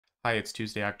Hi, it's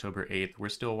Tuesday, October 8th. We're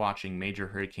still watching Major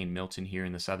Hurricane Milton here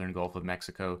in the southern Gulf of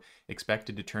Mexico,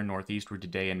 expected to turn northeastward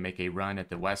today and make a run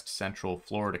at the west central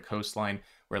Florida coastline,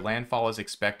 where landfall is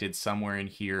expected somewhere in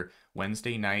here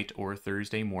Wednesday night or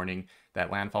Thursday morning. That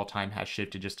landfall time has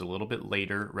shifted just a little bit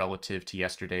later relative to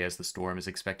yesterday, as the storm is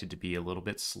expected to be a little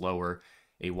bit slower.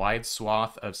 A wide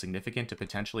swath of significant to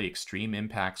potentially extreme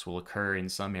impacts will occur in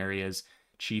some areas,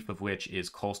 chief of which is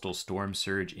coastal storm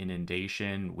surge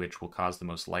inundation, which will cause the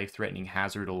most life-threatening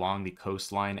hazard along the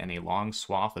coastline and a long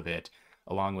swath of it,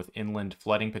 along with inland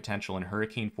flooding potential and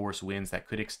hurricane force winds that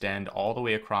could extend all the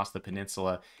way across the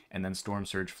peninsula, and then storm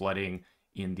surge flooding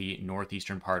in the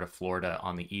northeastern part of Florida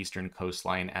on the eastern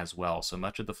coastline as well. So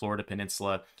much of the Florida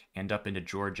peninsula and up into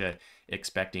Georgia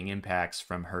expecting impacts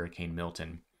from Hurricane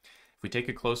Milton. If we take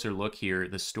a closer look here,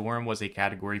 the storm was a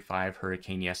Category 5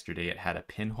 hurricane yesterday. It had a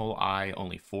pinhole eye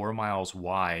only 4 miles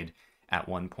wide at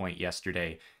one point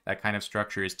yesterday. That kind of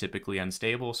structure is typically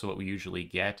unstable, so what we usually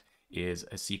get is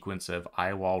a sequence of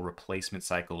eye wall replacement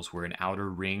cycles where an outer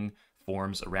ring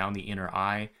forms around the inner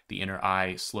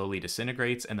eye slowly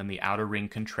disintegrates, and then the outer ring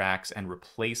contracts and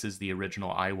replaces the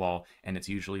original eye wall, and it's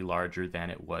usually larger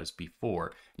than it was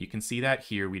before. You can see that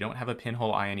here. We don't have a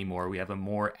pinhole eye anymore. We have a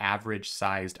more average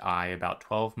sized eye, about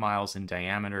 12 miles in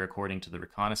diameter according to the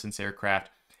reconnaissance aircraft,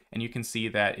 and you can see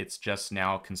that it's just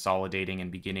now consolidating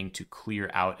and beginning to clear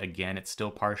out again. It's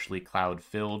still partially cloud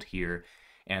filled here,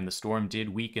 and the storm did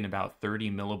weaken about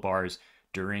 30 millibars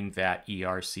during that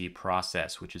ERC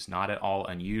process, which is not at all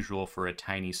unusual for a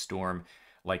tiny storm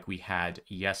like we had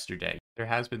yesterday. There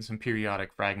has been some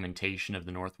periodic fragmentation of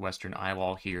the northwestern eye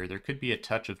wall here. There could be a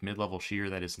touch of mid-level shear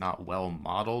that is not well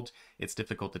modeled. It's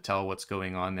difficult to tell what's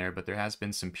going on there, but there has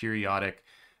been some periodic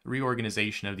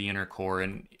reorganization of the inner core,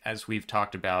 and as we've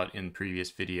talked about in previous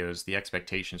videos, the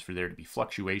expectations for there to be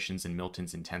fluctuations in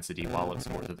Milton's intensity while it's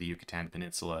north of the Yucatan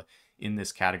Peninsula in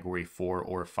this Category 4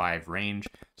 or 5 range,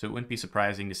 so it wouldn't be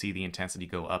surprising to see the intensity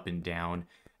go up and down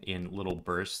in little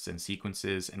bursts and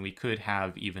sequences, and we could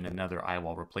have even another eye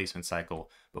wall replacement cycle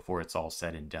before it's all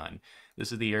said and done.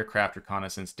 This is the aircraft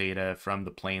reconnaissance data from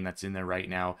the plane that's in there right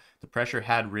now. The pressure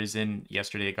had risen.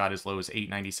 Yesterday it got as low as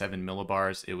 897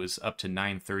 millibars. It was up to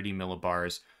 930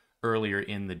 millibars earlier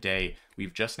in the day.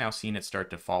 We've just now seen it start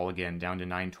to fall again, down to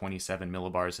 927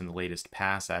 millibars in the latest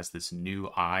pass as this new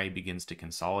eye begins to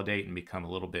consolidate and become a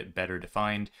little bit better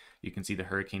defined. You can see the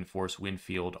hurricane force wind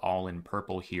field all in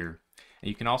purple here. And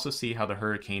you can also see how the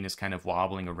hurricane is kind of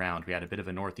wobbling around. We had a bit of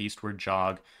a northeastward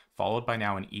jog, followed by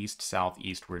now an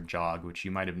east-southeastward jog, which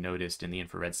you might have noticed in the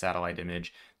infrared satellite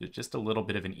image. There's just a little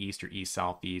bit of an east or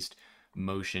east-southeast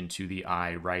motion to the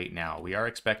eye right now. We are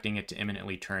expecting it to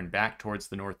imminently turn back towards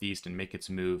the northeast and make its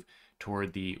move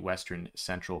toward the western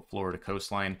central Florida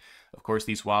coastline. Of course,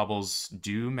 these wobbles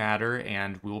do matter,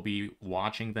 and we'll be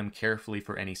watching them carefully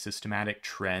for any systematic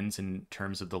trends in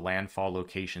terms of the landfall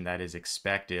location that is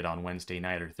expected on Wednesday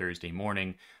night or Thursday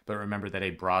morning. But remember that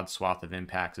a broad swath of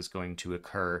impacts is going to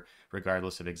occur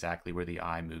regardless of exactly where the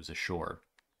eye moves ashore.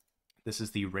 This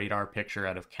is the radar picture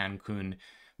out of Cancun,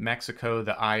 Mexico.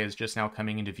 The eye is just now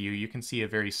coming into view. You can see a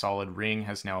very solid ring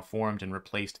has now formed and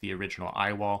replaced the original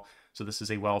eye wall. So this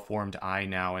is a well-formed eye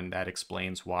now, and that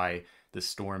explains why the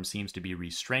storm seems to be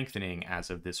re-strengthening as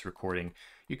of this recording.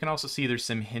 You can also see there's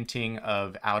some hinting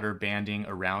of outer banding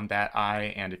around that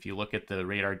eye, and if you look at the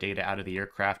radar data out of the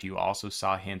aircraft, you also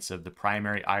saw hints of the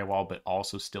primary eye wall, but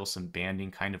also still some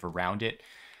banding kind of around it.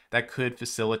 That could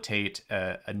facilitate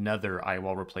another eye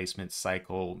wall replacement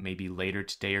cycle maybe later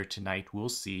today or tonight. We'll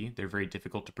see. They're very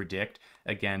difficult to predict.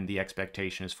 Again, the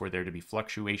expectation is for there to be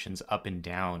fluctuations up and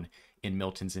down in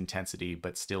Milton's intensity,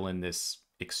 but still in this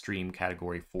extreme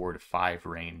Category 4 to 5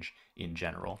 range in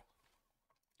general.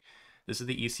 This is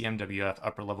the ECMWF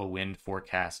upper level wind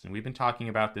forecast, and we've been talking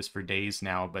about this for days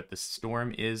now, but the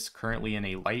storm is currently in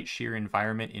a light shear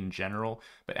environment in general,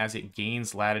 but as it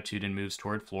gains latitude and moves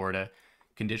toward Florida,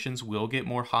 conditions will get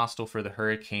more hostile for the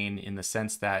hurricane in the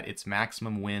sense that its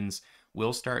maximum winds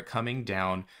will start coming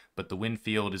down, but the wind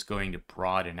field is going to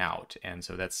broaden out. And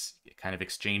so that's kind of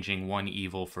exchanging one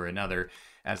evil for another.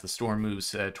 As the storm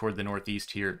moves toward the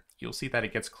northeast here, you'll see that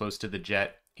it gets close to the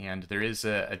jet, and there is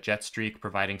a jet streak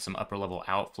providing some upper level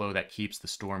outflow that keeps the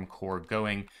storm core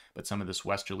going, but some of this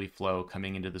westerly flow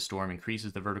coming into the storm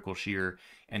increases the vertical shear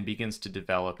and begins to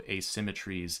develop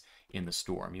asymmetries in the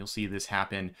storm. You'll see this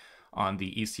happen on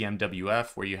the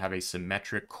ECMWF, where you have a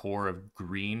symmetric core of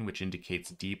green, which indicates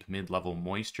deep mid-level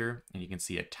moisture, and you can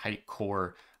see a tight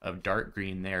core of dark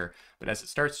green there. But as it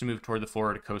starts to move toward the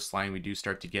Florida coastline, we do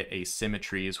start to get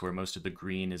asymmetries where most of the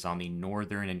green is on the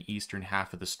northern and eastern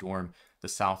half of the storm. The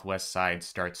southwest side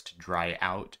starts to dry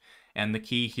out And the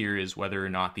key here is whether or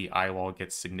not the eye wall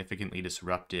gets significantly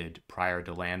disrupted prior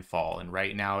to landfall. And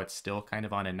right now it's still kind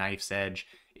of on a knife's edge.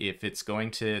 If it's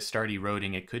going to start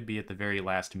eroding, it could be at the very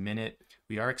last minute.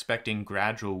 We are expecting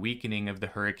gradual weakening of the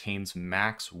hurricane's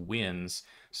max winds,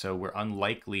 so we're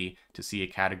unlikely to see a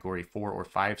Category 4 or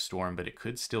 5 storm, but it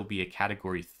could still be a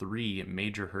Category 3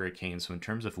 major hurricane. So in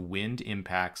terms of wind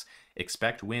impacts,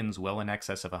 expect winds well in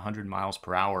excess of 100 miles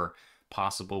per hour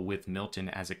possible with Milton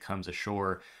as it comes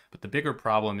ashore. But the bigger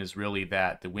problem is really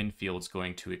that the wind field's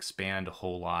going to expand a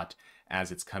whole lot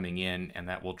as it's coming in, and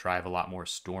that will drive a lot more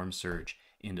storm surge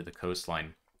into the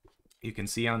coastline. You can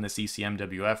see on this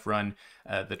ECMWF run,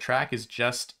 the track is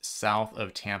just south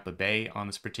of Tampa Bay on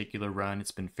this particular run.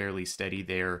 It's been fairly steady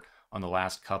there on the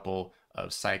last couple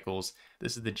of cycles.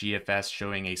 This is the GFS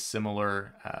showing a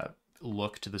similar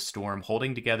look to the storm,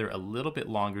 holding together a little bit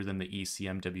longer than the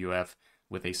ECMWF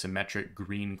with a symmetric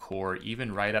green core,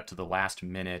 even right up to the last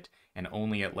minute, and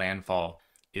only at landfall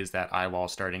is that eye wall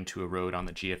starting to erode on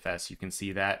the GFS. You can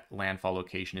see that landfall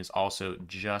location is also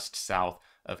just south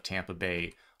of Tampa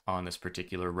Bay on this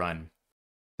particular run.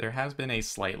 There has been a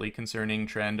slightly concerning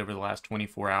trend over the last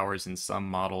 24 hours in some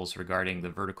models regarding the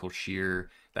vertical shear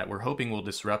that we're hoping will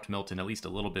disrupt Milton at least a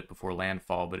little bit before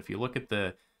landfall. But if you look at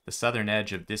the southern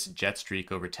edge of this jet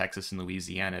streak over Texas and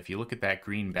Louisiana, if you look at that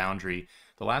green boundary,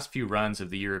 the last few runs of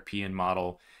the European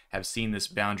model have seen this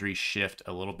boundary shift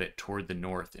a little bit toward the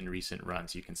north in recent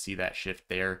runs. You can see that shift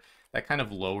there. That kind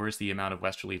of lowers the amount of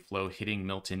westerly flow hitting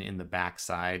Milton in the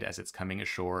backside as it's coming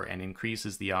ashore and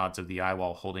increases the odds of the eye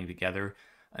wall holding together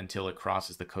until it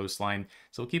crosses the coastline.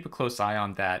 So we'll keep a close eye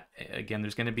on that. Again,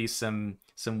 there's going to be some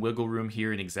wiggle room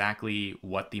here in exactly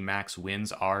what the max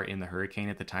winds are in the hurricane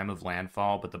at the time of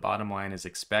landfall, but the bottom line is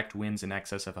expect winds in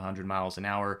excess of 100 miles an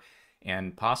hour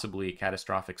and possibly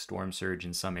catastrophic storm surge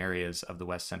in some areas of the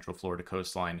west central Florida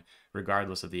coastline,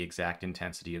 regardless of the exact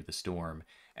intensity of the storm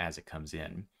as it comes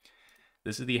in.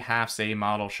 This is the half-say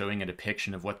model showing a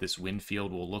depiction of what this wind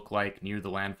field will look like near the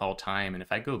landfall time. And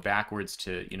if I go backwards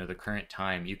to, the current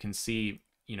time, you can see,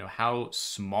 how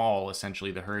small essentially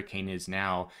the hurricane is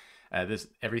now.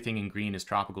 Everything in green is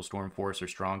tropical storm force or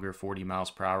stronger, 40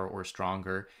 miles per hour or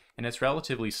stronger. And it's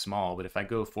relatively small. But if I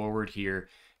go forward here,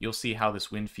 you'll see how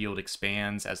this wind field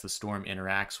expands as the storm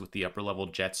interacts with the upper level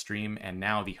jet stream. And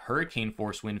now the hurricane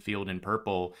force wind field in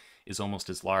purple is almost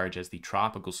as large as the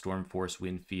tropical storm force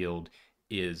wind field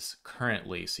is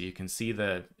currently. So you can see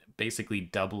the basically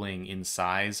doubling in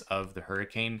size of the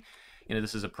hurricane.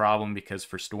 This is a problem because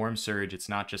for storm surge, it's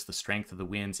not just the strength of the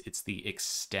winds, it's the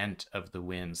extent of the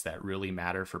winds that really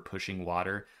matter for pushing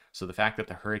water. So the fact that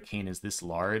the hurricane is this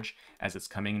large as it's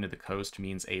coming into the coast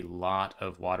means a lot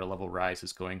of water level rise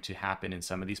is going to happen in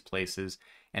some of these places,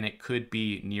 and it could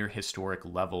be near historic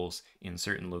levels in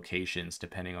certain locations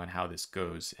depending on how this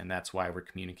goes. And that's why we're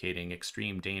communicating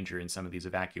extreme danger in some of these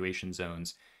evacuation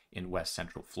zones in west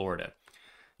central Florida.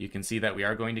 You can see that we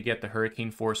are going to get the hurricane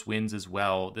force winds as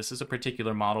well. This is a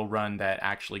particular model run that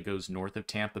actually goes north of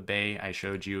Tampa Bay. I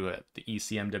showed you the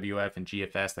ECMWF and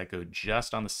GFS that go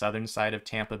just on the southern side of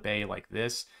Tampa Bay like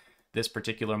this. This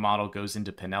particular model goes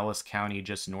into Pinellas County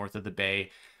just north of the bay.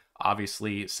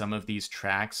 Obviously, some of these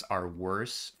tracks are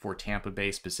worse for Tampa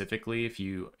Bay specifically. If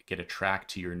you get a track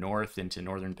to your north into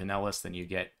northern Pinellas, then you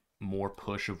get more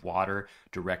push of water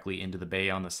directly into the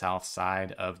bay on the south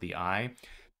side of the eye.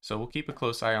 So we'll keep a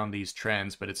close eye on these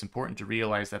trends, but it's important to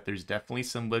realize that there's definitely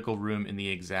some wiggle room in the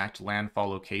exact landfall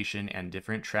location, and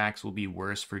different tracks will be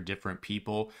worse for different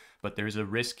people, but there's a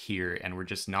risk here, and we're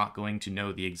just not going to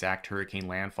know the exact hurricane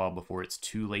landfall before it's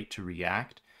too late to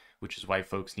react, which is why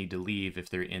folks need to leave if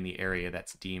they're in the area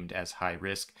that's deemed as high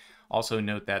risk. Also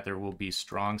note that there will be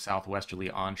strong southwesterly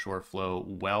onshore flow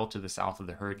well to the south of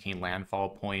the hurricane landfall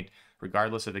point,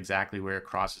 regardless of exactly where it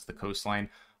crosses the coastline.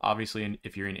 Obviously,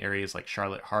 if you're in areas like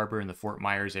Charlotte Harbor and the Fort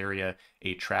Myers area,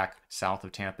 a track south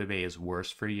of Tampa Bay is worse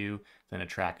for you than a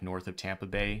track north of Tampa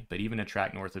Bay. But even a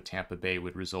track north of Tampa Bay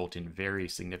would result in very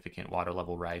significant water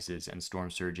level rises and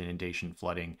storm surge inundation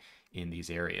flooding in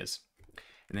these areas.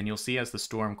 And then you'll see as the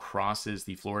storm crosses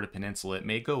the Florida Peninsula, it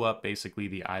may go up basically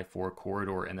the I-4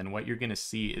 corridor. And then what you're going to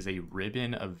see is a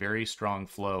ribbon of very strong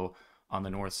flow on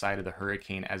the north side of the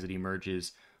hurricane as it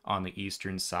emerges on the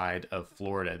eastern side of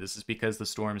Florida. This is because the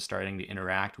storm is starting to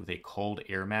interact with a cold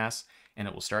air mass, and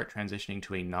it will start transitioning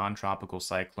to a non-tropical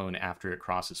cyclone after it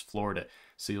crosses Florida.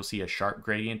 So you'll see a sharp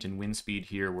gradient in wind speed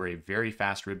here where a very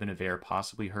fast ribbon of air,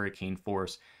 possibly hurricane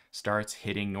force, starts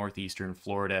hitting northeastern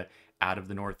Florida out of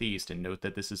the northeast. And note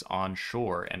that this is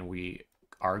onshore, and we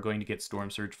are going to get storm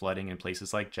surge flooding in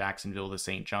places like Jacksonville, the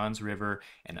St. Johns River,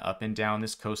 and up and down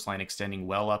this coastline, extending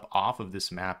well up off of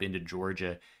this map into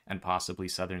Georgia and possibly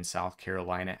southern South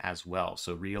Carolina as well.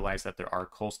 So realize that there are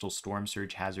coastal storm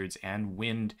surge hazards and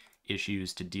wind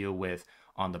issues to deal with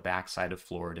on the backside of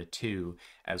Florida too,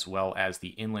 as well as the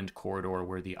inland corridor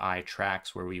where the eye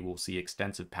tracks, where we will see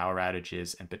extensive power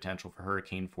outages and potential for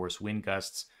hurricane force wind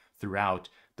gusts throughout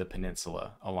the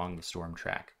peninsula along the storm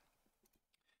track.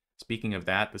 Speaking of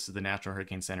that, this is the National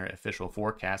Hurricane Center official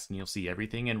forecast, and you'll see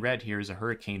everything in red here is a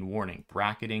hurricane warning,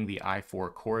 bracketing the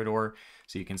I-4 corridor,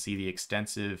 so you can see the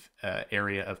extensive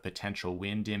area of potential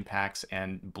wind impacts,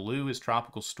 and blue is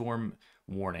tropical storm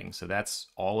warning. So that's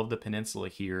all of the peninsula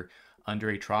here under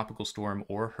a tropical storm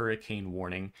or hurricane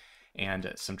warning,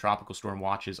 and some tropical storm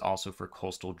watches also for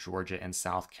coastal Georgia and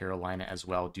South Carolina as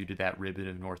well, due to that ribbon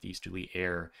of northeasterly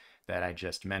air that I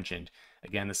just mentioned.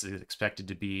 Again, this is expected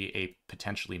to be a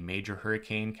potentially major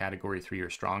hurricane, category 3 or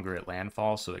stronger at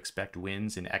landfall, so expect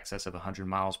winds in excess of 100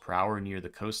 miles per hour near the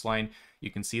coastline.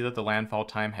 You can see that the landfall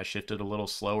time has shifted a little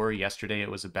slower. Yesterday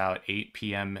it was about 8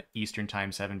 p.m. Eastern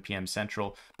Time, 7 p.m.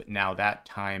 Central, but now that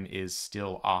time is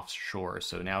still offshore.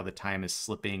 So now the time is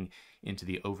slipping into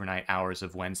the overnight hours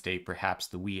of Wednesday, perhaps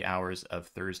the wee hours of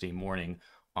Thursday morning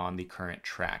on the current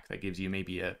track. That gives you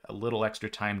maybe a little extra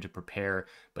time to prepare,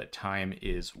 but time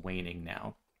is waning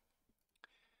now.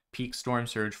 Peak storm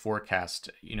surge forecast.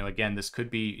 Again, this could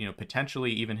be,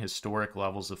 potentially even historic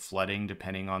levels of flooding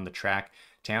depending on the track.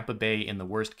 Tampa Bay, in the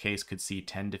worst case, could see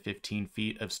 10 to 15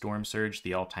 feet of storm surge.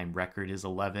 The all-time record is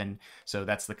 11. So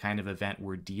that's the kind of event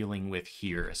we're dealing with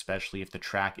here, especially if the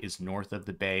track is north of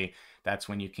the bay. That's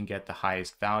when you can get the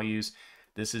highest values.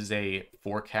 This is a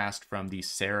forecast from the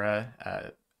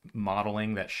SARA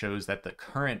modeling that shows that the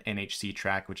current NHC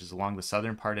track, which is along the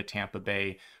southern part of Tampa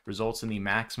Bay, results in the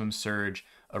maximum surge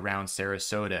around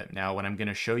Sarasota. Now, what I'm going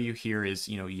to show you here is,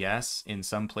 yes, in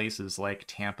some places like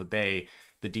Tampa Bay,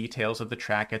 the details of the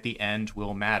track at the end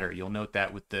will matter. You'll note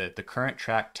that with the current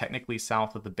track technically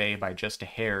south of the bay by just a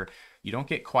hair, you don't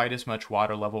get quite as much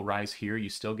water level rise here. You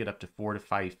still get up to 4 to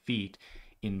 5 feet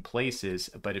in places,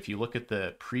 but if you look at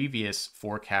the previous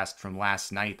forecast from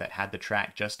last night that had the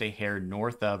track just a hair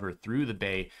north of or through the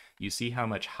bay, you see how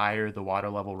much higher the water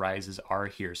level rises are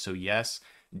here. So yes,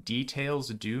 details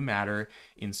do matter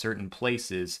in certain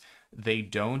places. They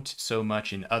don't so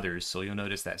much in others. So you'll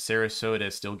notice that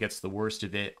Sarasota still gets the worst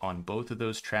of it on both of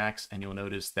those tracks, and you'll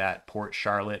notice that Port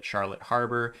Charlotte, Charlotte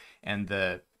Harbor, and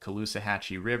the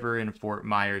Caloosahatchee River in Fort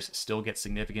Myers still get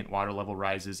significant water level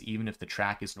rises. Even if the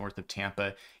track is north of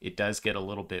Tampa, it does get a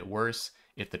little bit worse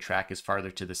if the track is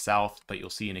farther to the south, but you'll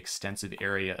see an extensive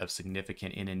area of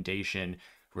significant inundation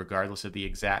regardless of the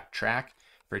exact track.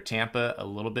 For Tampa, a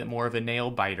little bit more of a nail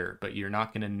biter, but you're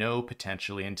not going to know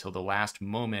potentially until the last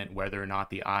moment whether or not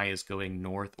the eye is going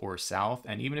north or south.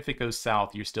 And even if it goes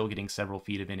south, you're still getting several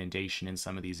feet of inundation in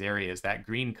some of these areas. That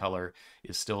green color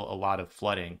is still a lot of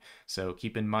flooding. So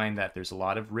keep in mind that there's a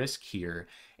lot of risk here.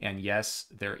 And yes,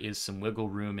 there is some wiggle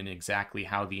room in exactly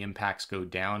how the impacts go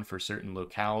down for certain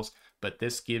locales, but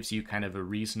this gives you kind of a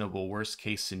reasonable worst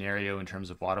case scenario in terms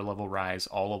of water level rise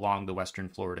all along the western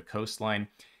Florida coastline.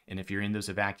 And if you're in those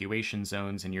evacuation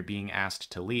zones and you're being asked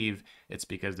to leave, it's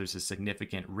because there's a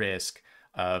significant risk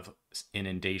of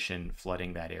inundation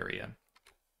flooding that area.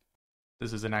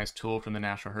 This is a nice tool from the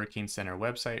National Hurricane Center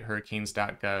website,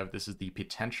 hurricanes.gov. This is the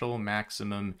potential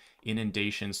maximum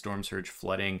inundation storm surge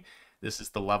flooding. This is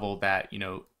the level that,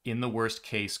 in the worst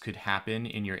case could happen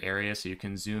in your area. So you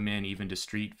can zoom in even to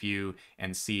street view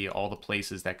and see all the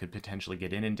places that could potentially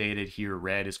get inundated. Here,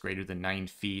 red is greater than 9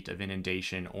 feet of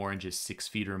inundation, orange is 6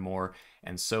 feet or more,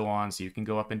 and so on. So you can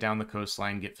go up and down the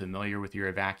coastline, get familiar with your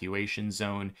evacuation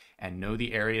zone, and know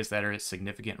the areas that are at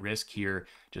significant risk here.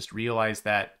 Just realize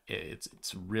that it's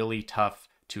really tough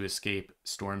to escape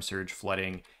storm surge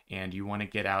flooding, and you want to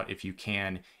get out if you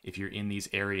can, if you're in these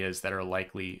areas that are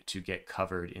likely to get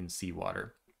covered in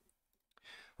seawater.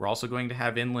 We're also going to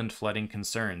have inland flooding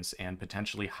concerns and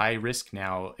potentially high risk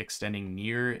now extending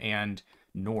near and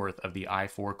north of the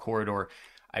I-4 corridor.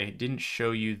 I didn't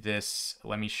show you this.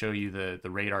 Let me show you the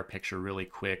radar picture really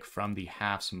quick from the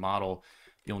HAFS model.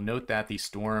 You'll note that the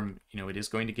storm, it is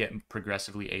going to get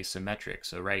progressively asymmetric.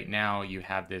 So right now you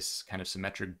have this kind of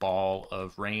symmetric ball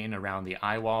of rain around the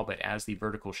eye wall, but as the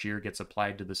vertical shear gets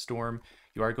applied to the storm,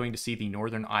 you are going to see the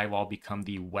northern eye wall become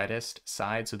the wettest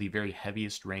side. So the very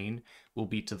heaviest rain will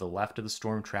be to the left of the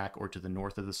storm track or to the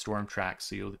north of the storm track.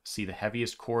 So you'll see the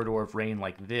heaviest corridor of rain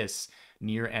like this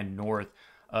near and north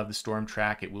of the storm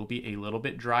track. It will be a little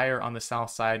bit drier on the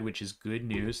south side, which is good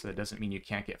news. So that doesn't mean you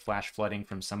can't get flash flooding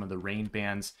from some of the rain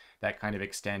bands that kind of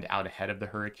extend out ahead of the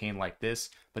hurricane like this,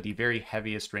 but the very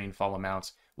heaviest rainfall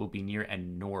amounts will be near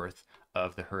and north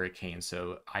of the hurricane.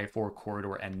 So I-4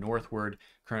 corridor and northward,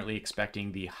 currently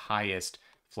expecting the highest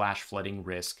flash flooding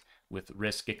risk, with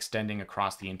risk extending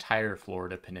across the entire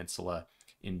Florida peninsula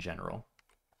in general.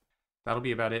 That'll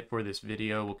be about it for this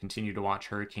video. We'll continue to watch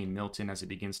Hurricane Milton as it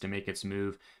begins to make its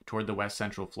move toward the west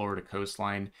central Florida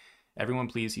coastline. Everyone,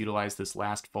 please utilize this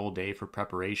last full day for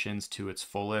preparations to its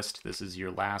fullest. This is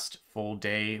your last full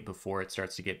day before it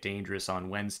starts to get dangerous on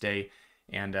Wednesday.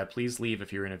 And please leave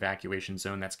if you're in an evacuation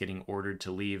zone that's getting ordered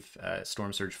to leave.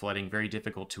 Storm surge flooding, very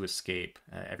difficult to escape.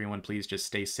 Everyone, please just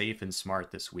stay safe and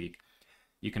smart this week.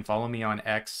 You can follow me on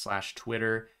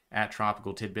X/Twitter at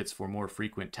Tropical Tidbits for more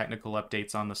frequent technical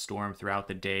updates on the storm throughout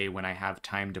the day when I have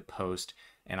time to post,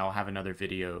 and I'll have another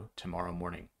video tomorrow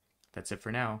morning. That's it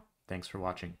for now. Thanks for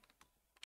watching.